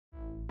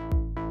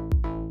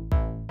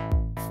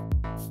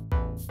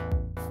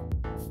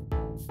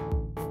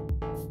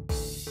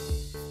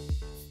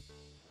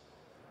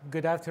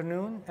Good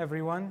afternoon,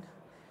 everyone.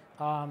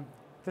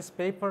 This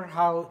paper,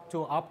 how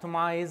to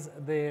optimize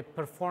the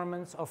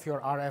performance of your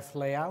RF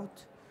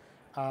layout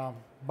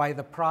by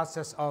the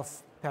process of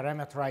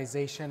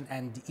parameterization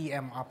and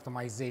EM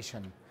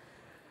optimization.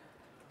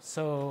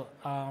 So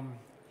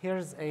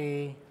here's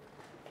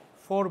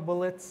 4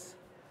 bullets.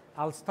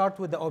 I'll start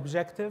with the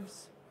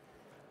objectives.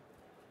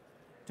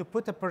 To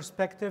put a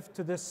perspective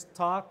to this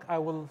talk, I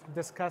will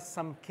discuss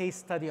some case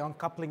study on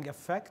coupling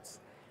effects.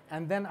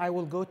 And then I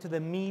will go to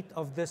the meat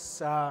of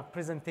this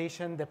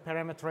presentation, the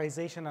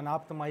parameterization and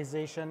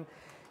optimization.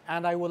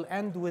 And I will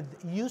end with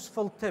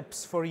useful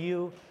tips for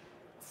you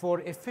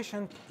for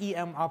efficient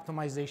EM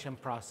optimization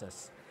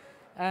process.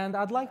 And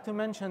I'd like to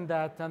mention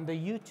that on the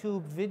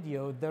YouTube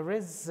video, there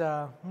is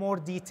more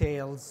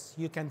details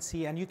you can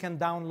see. And you can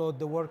download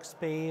the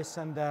workspace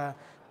and the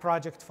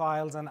project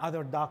files and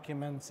other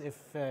documents if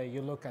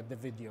you look at the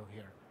video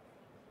here.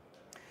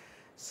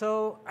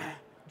 So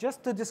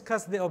just to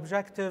discuss the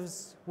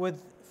objectives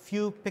with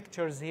few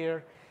pictures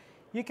here,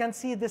 you can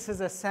see this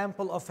is a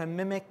sample of a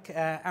mimic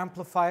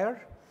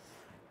amplifier.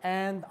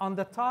 And on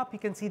the top, you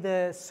can see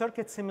the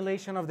circuit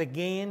simulation of the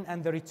gain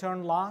and the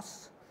return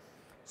loss.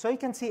 So you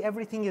can see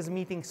everything is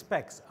meeting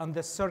specs on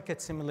the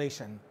circuit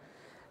simulation.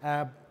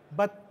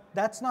 But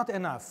that's not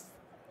enough.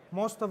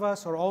 Most of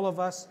us or all of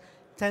us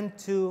tend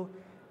to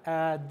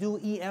do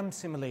EM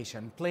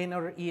simulation,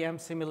 planar EM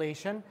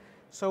simulation.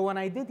 So when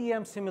I did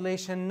EM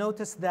simulation,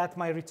 notice that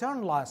my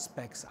return loss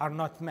specs are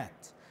not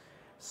met.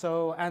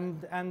 So,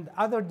 and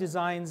other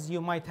designs, you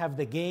might have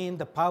the gain,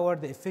 the power,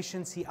 the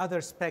efficiency,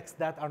 other specs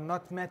that are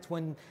not met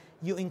when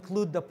you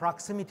include the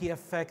proximity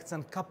effects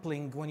and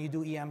coupling when you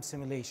do EM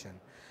simulation.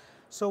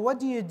 So what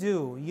do?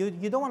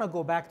 You don't want to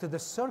go back to the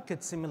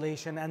circuit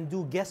simulation and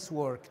do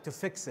guesswork to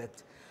fix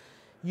it.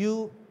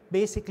 You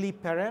basically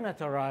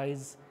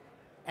parameterize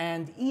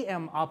and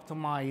EM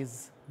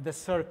optimize the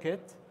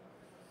circuit.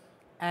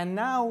 And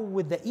now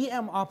with the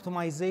EM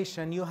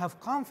optimization, you have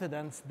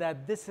confidence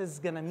that this is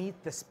going to meet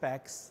the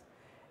specs.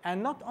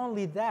 And not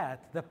only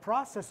that, the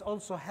process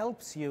also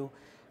helps you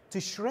to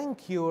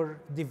shrink your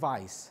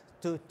device,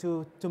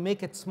 to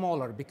make it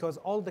smaller, because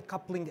all the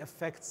coupling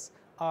effects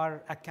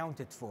are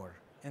accounted for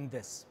in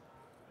this.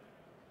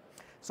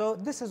 So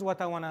this is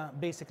what I want to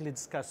basically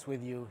discuss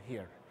with you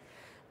here.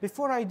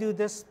 Before I do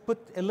this, put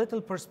a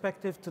little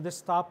perspective to this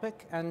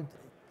topic and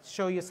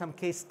show you some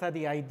case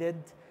study I did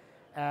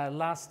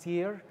last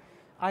year.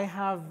 I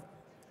have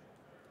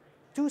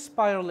 2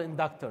 spiral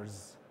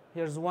inductors.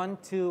 Here's 1,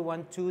 2,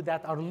 1, 2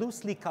 that are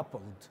loosely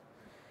coupled.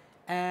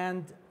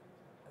 And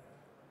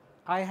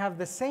I have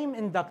the same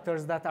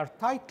inductors that are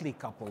tightly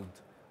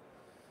coupled.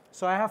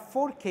 So I have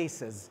 4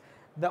 cases.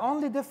 The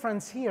only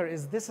difference here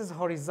is this is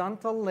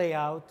horizontal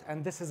layout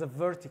and this is a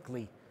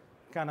vertically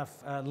kind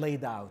of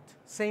laid out.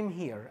 Same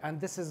here,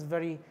 and this is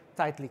very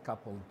tightly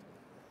coupled.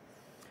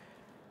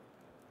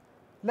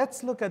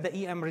 Let's look at the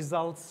EM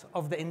results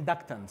of the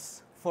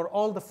inductance for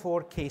all the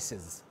 4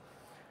 cases.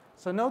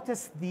 So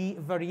notice the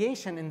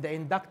variation in the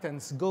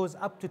inductance goes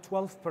up to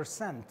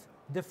 12%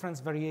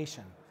 difference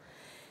variation.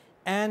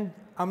 And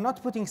I'm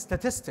not putting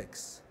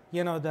statistics,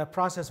 the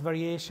process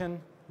variation.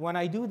 When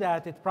I do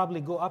that, it probably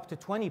go up to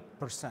 20%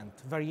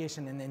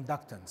 variation in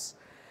inductance.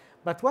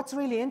 But what's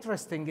really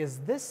interesting is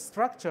this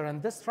structure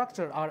and this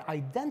structure are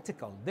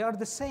identical. They are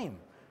the same.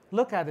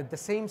 Look at it, the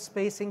same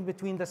spacing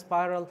between the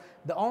spiral.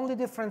 The only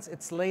difference,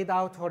 it's laid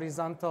out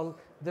horizontal,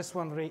 this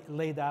one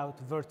laid out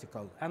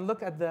vertical. And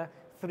look at the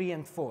 3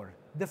 and 4,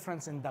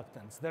 difference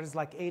inductance. There's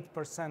like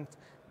 8%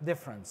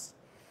 difference.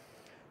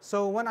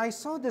 So when I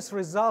saw this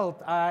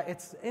result,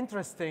 it's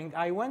interesting.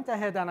 I went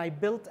ahead and I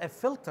built a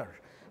filter,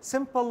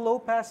 simple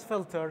low-pass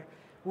filter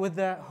with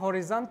the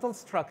horizontal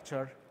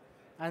structure.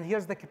 And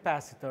here's the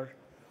capacitor.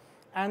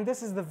 And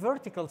this is the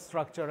vertical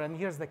structure, and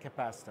here's the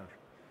capacitor.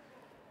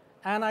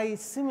 And I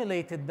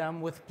simulated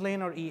them with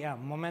planar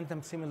EM,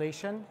 momentum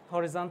simulation,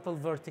 horizontal,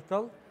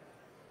 vertical.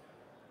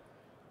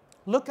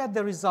 Look at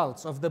the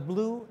results of the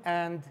blue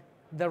and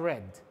the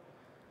red.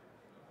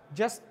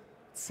 Just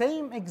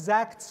same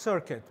exact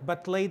circuit,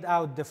 but laid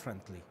out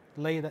differently,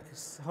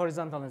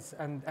 horizontal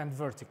and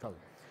vertical.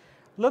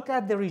 Look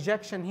at the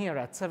rejection here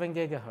at 7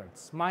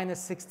 gigahertz,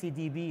 minus 60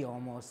 dB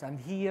almost. And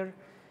here,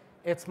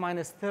 it's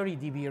minus 30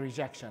 dB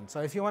rejection.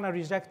 So if you want to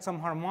reject some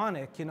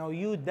harmonic,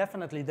 you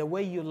definitely, the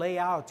way you lay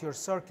out your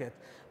circuit,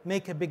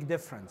 make a big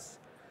difference.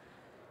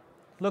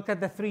 Look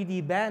at the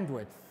 3D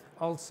bandwidth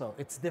also.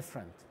 It's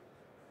different.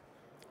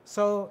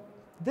 So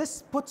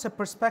this puts a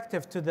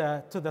perspective to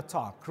the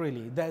talk,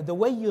 really. The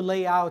way you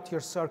lay out your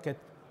circuit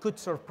could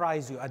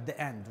surprise you at the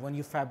end when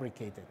you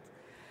fabricate it.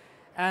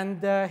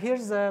 And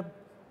here's a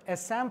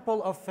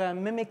sample of a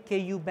mimic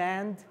KU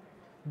band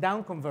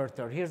down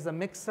converter. Here's a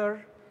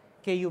mixer,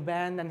 KU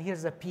band, and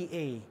here's a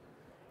PA,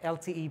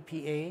 LTE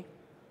PA.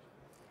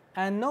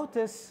 And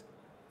notice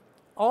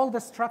all the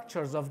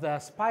structures of the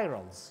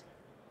spirals,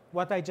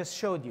 what I just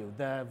showed you,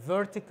 the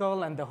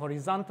vertical and the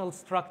horizontal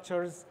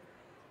structures.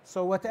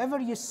 So whatever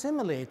you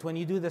simulate when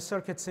you do the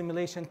circuit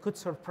simulation could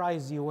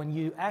surprise you when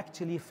you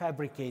actually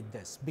fabricate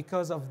this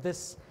because of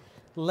this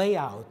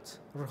layout,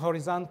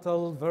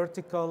 horizontal,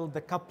 vertical,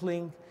 the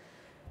coupling.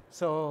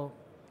 So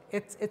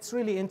it's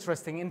really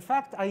interesting. In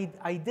fact,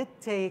 I did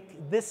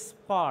take this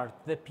part,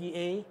 the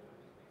PA,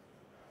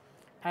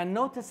 and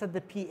notice at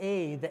the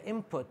PA, the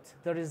input,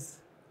 there is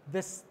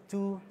this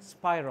 2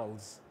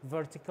 spirals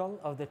vertical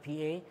of the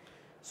PA.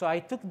 So I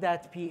took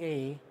that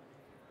PA,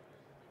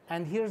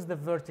 and here's the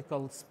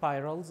vertical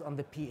spirals on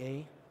the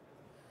PA.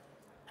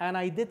 And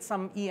I did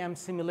some EM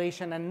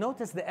simulation, and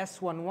notice the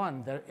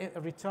S11, the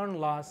return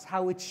loss,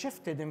 how it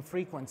shifted in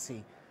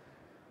frequency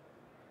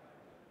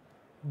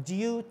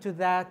due to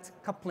that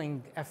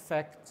coupling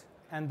effect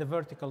and the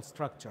vertical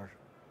structure.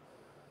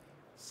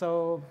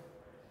 So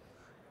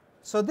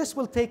this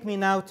will take me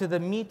now to the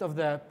meat of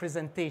the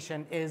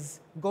presentation, is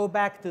go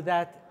back to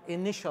that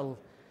initial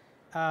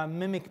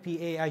mimic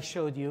PA I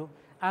showed you.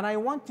 And I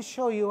want to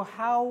show you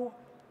how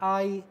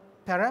I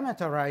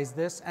parameterize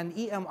this and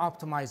EM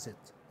optimize it,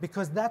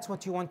 because that's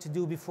what you want to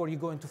do before you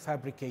go into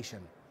fabrication.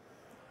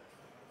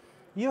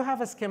 You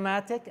have a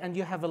schematic and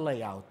you have a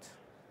layout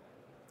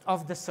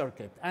of the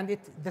circuit, and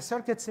the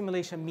circuit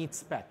simulation meets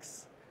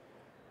specs.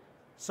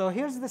 So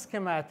here's the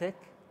schematic.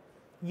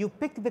 You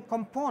pick the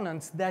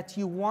components that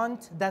you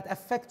want, that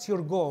affect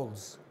your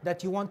goals,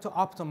 that you want to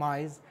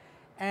optimize,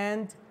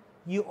 and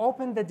you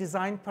open the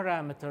design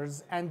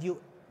parameters and you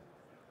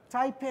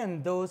type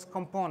in those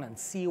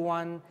components,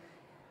 C1,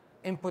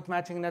 input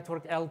matching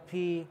network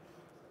LP,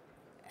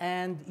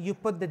 and you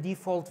put the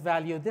default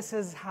value. This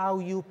is how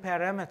you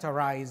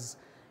parameterize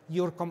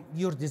your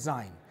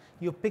design.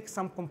 You pick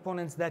some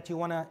components that you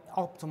want to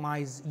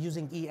optimize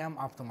using EM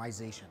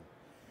optimization.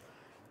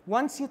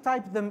 Once you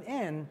type them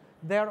in,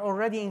 they're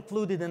already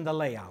included in the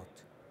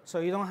layout, so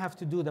you don't have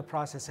to do the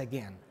process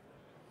again.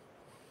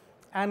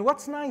 And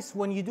what's nice,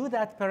 when you do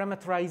that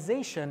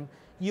parameterization,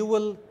 you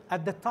will,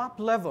 at the top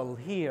level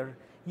here,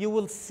 you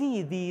will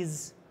see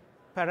these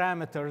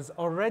parameters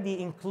already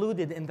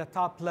included in the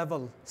top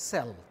level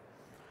cell.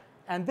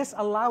 And this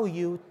allows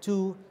you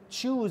to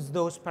choose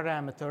those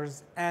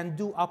parameters and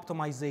do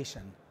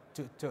optimization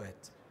to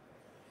it.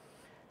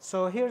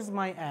 So here's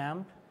my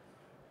amp,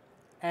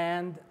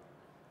 and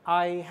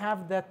I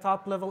have that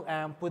top level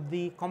amp with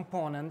the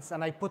components,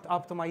 and I put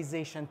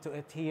optimization to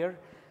it here.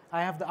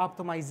 I have the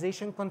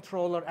optimization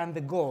controller and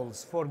the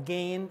goals for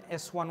gain,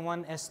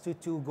 S11,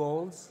 S22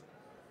 goals.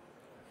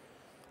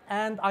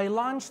 And I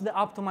launched the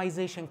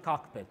optimization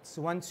cockpit.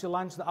 So once you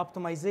launch the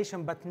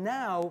optimization, but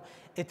now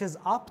it is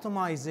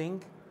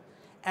optimizing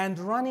and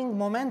running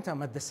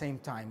momentum at the same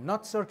time,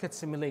 not circuit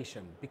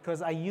simulation,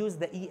 because I use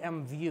the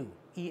EM view,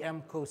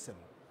 EM COSIM.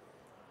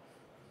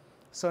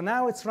 So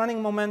now it's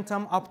running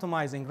momentum,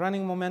 optimizing,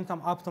 running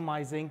momentum,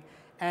 optimizing.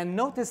 And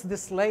notice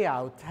this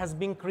layout has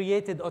been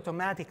created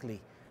automatically,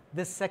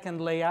 this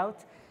second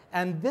layout.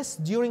 And this,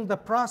 during the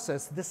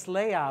process, this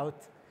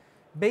layout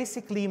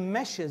basically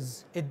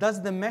meshes. It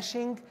does the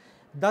meshing,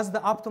 does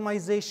the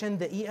optimization,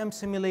 the EM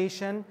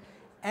simulation.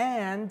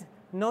 And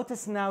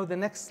notice now the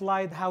next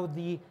slide how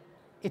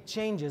it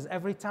changes.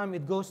 Every time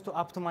it goes to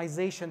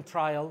optimization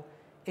trial,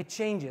 it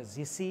changes.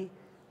 You see?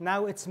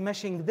 Now it's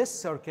meshing this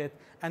circuit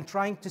and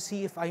trying to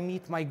see if I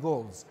meet my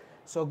goals.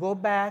 So go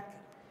back,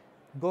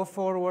 go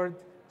forward,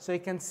 so you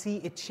can see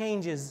it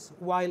changes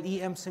while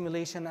EM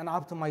simulation and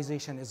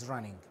optimization is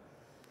running.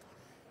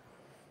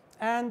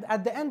 And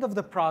at the end of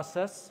the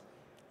process,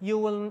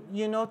 you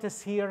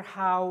notice here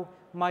how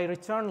my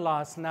return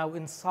loss now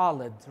in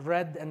solid,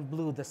 red and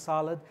blue, the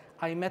solid,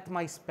 I met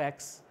my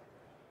specs.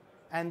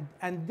 And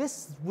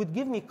this would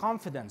give me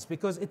confidence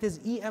because it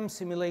is EM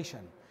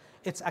simulation.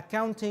 It's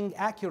accounting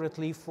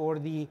accurately for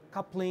the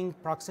coupling,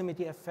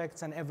 proximity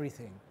effects, and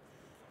everything.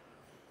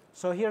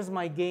 So here's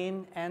my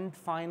gain and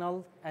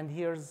final, and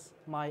here's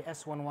my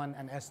S11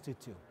 and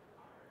S22.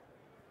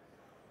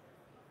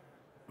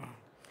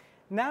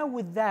 Now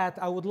with that,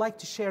 I would like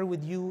to share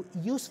with you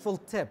useful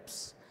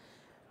tips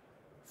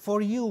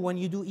for you when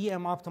you do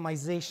EM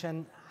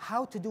optimization,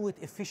 how to do it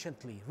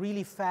efficiently,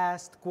 really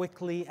fast,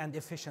 quickly, and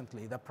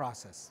efficiently, the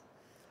process.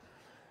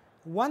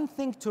 One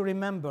thing to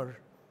remember,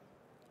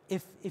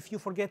 if you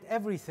forget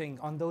everything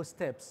on those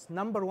tips,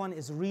 number one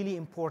is really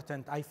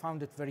important. I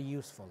found it very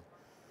useful.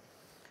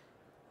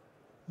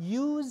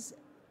 Use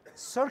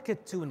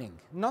circuit tuning,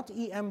 not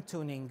EM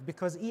tuning,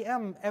 because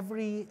EM,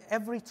 every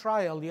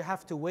trial you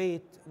have to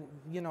wait.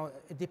 You know,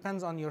 it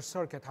depends on your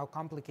circuit, how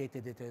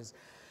complicated it is.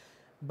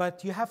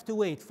 But you have to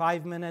wait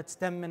 5 minutes,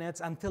 10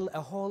 minutes until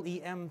a whole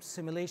EM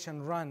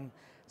simulation run.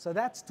 So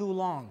that's too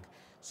long.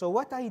 So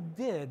what I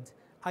did,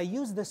 I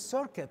used the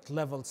circuit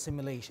level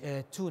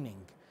simulation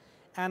tuning.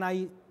 And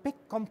I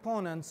pick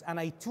components and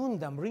I tune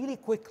them really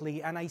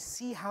quickly, and I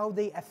see how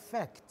they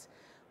affect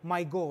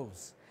my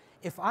goals.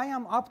 If I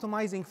am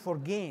optimizing for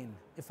gain,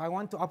 if I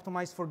want to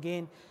optimize for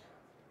gain,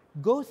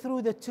 go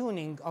through the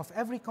tuning of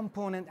every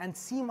component and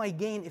see my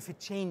gain if it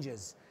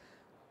changes.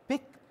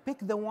 Pick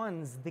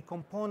the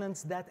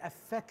components that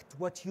affect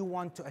what you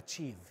want to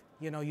achieve,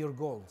 your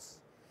goals.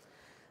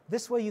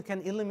 This way you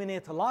can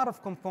eliminate a lot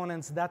of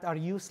components that are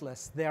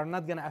useless. They are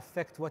not going to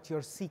affect what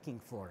you're seeking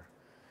for.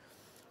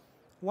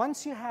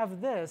 Once you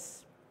have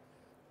this,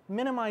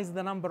 minimize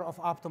the number of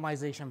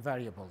optimization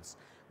variables.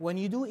 When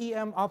you do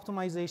EM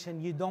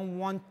optimization, you don't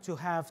want to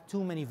have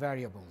too many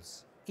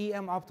variables.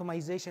 EM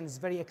optimization is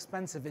very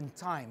expensive in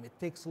time. It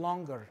takes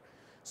longer.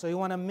 So you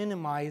want to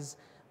minimize.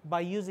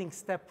 By using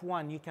step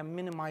 1, you can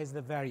minimize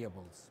the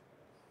variables.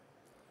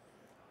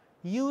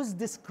 Use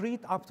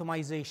discrete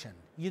optimization.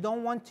 You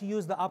don't want to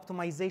use the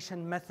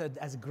optimization method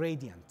as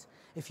gradient.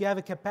 If you have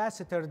a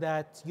capacitor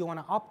that you want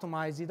to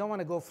optimize, you don't want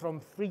to go from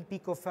 3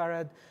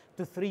 picofarad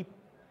to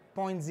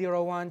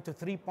 3.01 to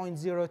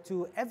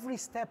 3.02. Every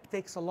step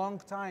takes a long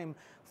time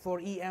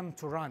for EM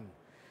to run.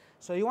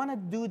 So you want to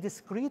do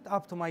discrete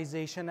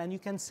optimization, and you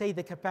can say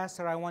the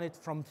capacitor, I want it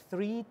from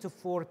 3 to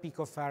 4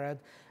 picofarad,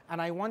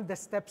 and I want the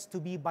steps to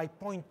be by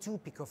 0.2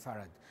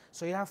 picofarad.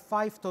 So you have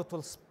 5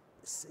 total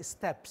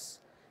steps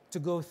to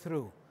go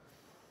through.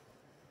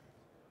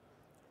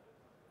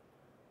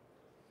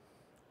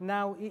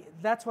 Now,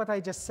 that's what I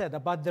just said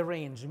about the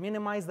range.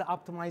 Minimize the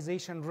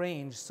optimization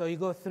range. So you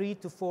go 3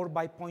 to 4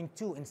 by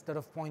 0.2 instead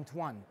of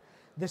 0.1.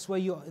 This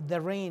way,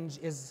 the range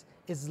is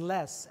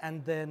less,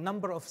 and the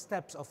number of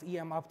steps of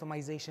EM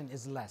optimization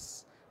is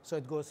less. So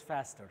it goes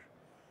faster.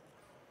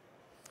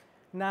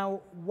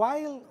 Now,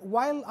 while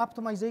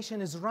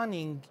optimization is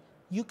running,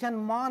 you can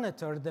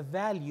monitor the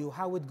value,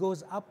 how it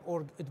goes up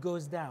or it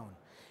goes down.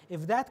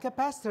 If that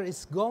capacitor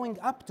is going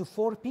up to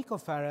 4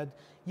 picofarad,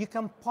 you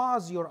can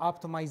pause your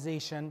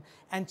optimization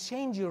and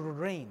change your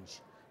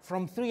range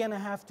from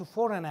 3.5 to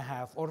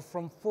 4.5 or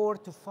from 4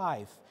 to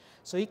 5.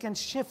 So you can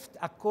shift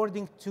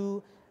according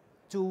to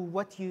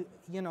what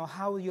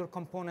how your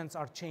components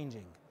are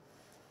changing.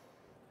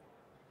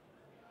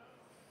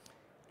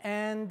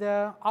 And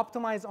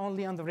optimize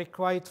only on the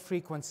required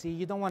frequency.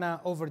 You don't want to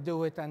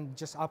overdo it and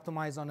just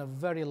optimize on a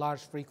very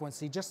large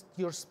frequency, just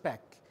your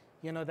spec.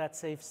 That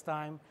saves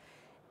time.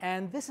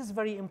 And this is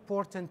very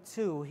important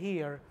too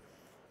here.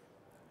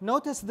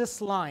 Notice this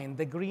line,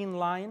 the green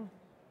line.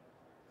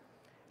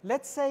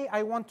 Let's say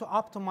I want to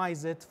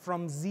optimize it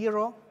from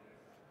 0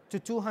 to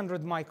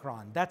 200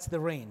 micron. That's the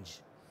range.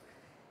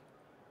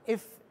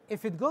 If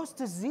it goes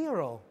to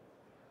 0,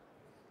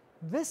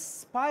 this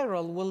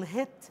spiral will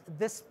hit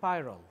this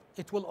spiral.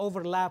 It will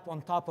overlap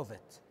on top of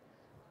it,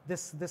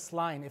 this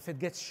line, if it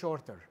gets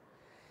shorter.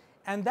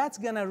 And that's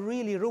going to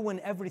really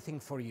ruin everything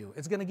for you.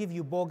 It's going to give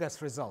you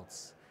bogus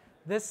results.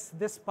 This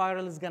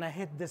spiral is going to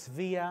hit this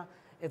via.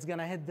 It's going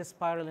to hit this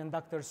spiral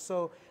inductor.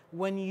 So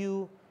when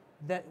you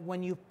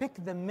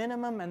pick the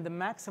minimum and the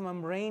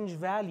maximum range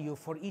value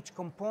for each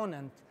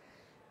component,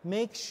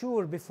 make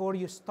sure before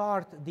you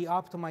start the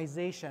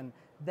optimization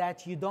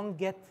that you don't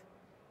get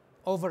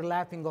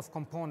overlapping of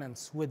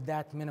components with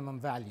that minimum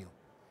value.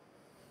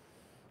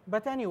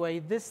 But anyway,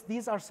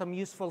 these are some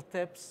useful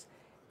tips.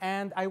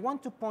 And I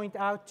want to point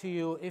out to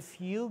you,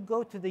 if you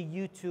go to the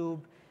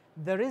YouTube,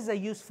 there is a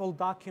useful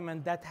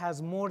document that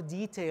has more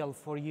detail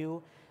for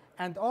you.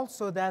 And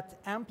also that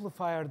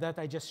amplifier that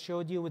I just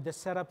showed you with the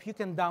setup, you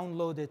can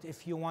download it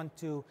if you want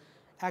to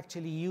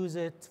actually use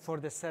it for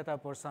the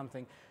setup or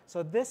something.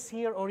 So this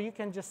here, or you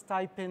can just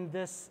type in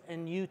this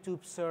in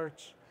YouTube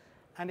search,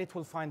 and it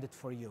will find it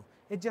for you.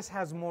 It just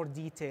has more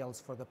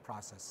details for the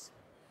process.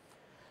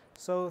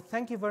 So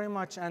thank you very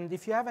much. And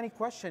if you have any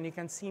question, you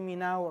can see me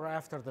now or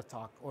after the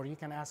talk, or you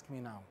can ask me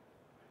now.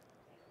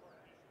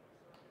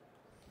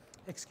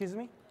 Excuse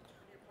me?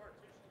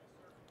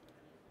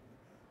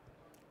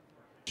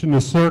 The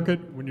circuit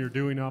when you're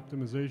doing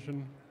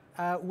optimization?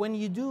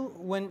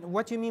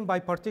 What you mean by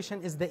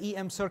partition is the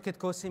EM circuit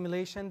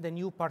co-simulation, the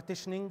new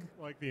partitioning?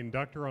 Like the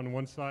inductor on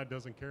one side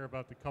doesn't care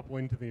about the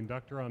coupling to the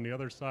inductor on the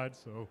other side,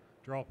 so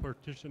draw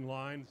partition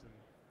lines and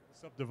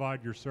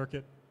subdivide your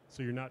circuit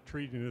so you're not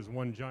treating it as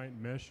one giant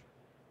mesh?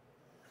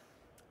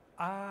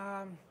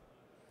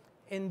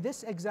 In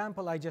this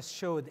example I just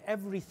showed,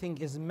 everything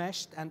is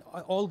meshed and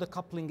all the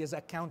coupling is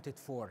accounted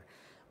for.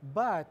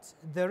 But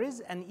there is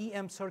an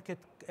EM circuit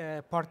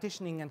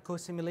partitioning and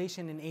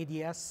co-simulation in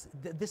ADS.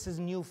 This is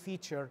a new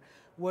feature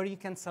where you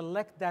can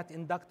select that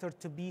inductor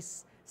to be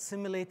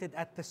simulated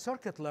at the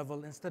circuit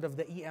level instead of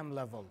the EM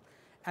level.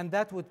 And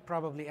that would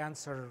probably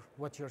answer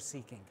what you're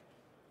seeking.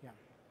 Yeah.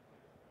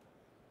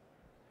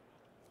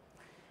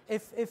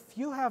 If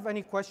you have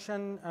any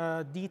question,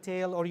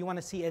 detail, or you want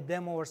to see a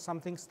demo or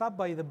something, stop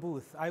by the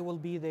booth. I will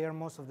be there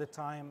most of the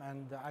time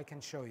and I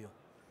can show you.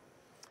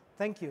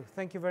 Thank you.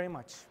 Thank you very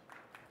much.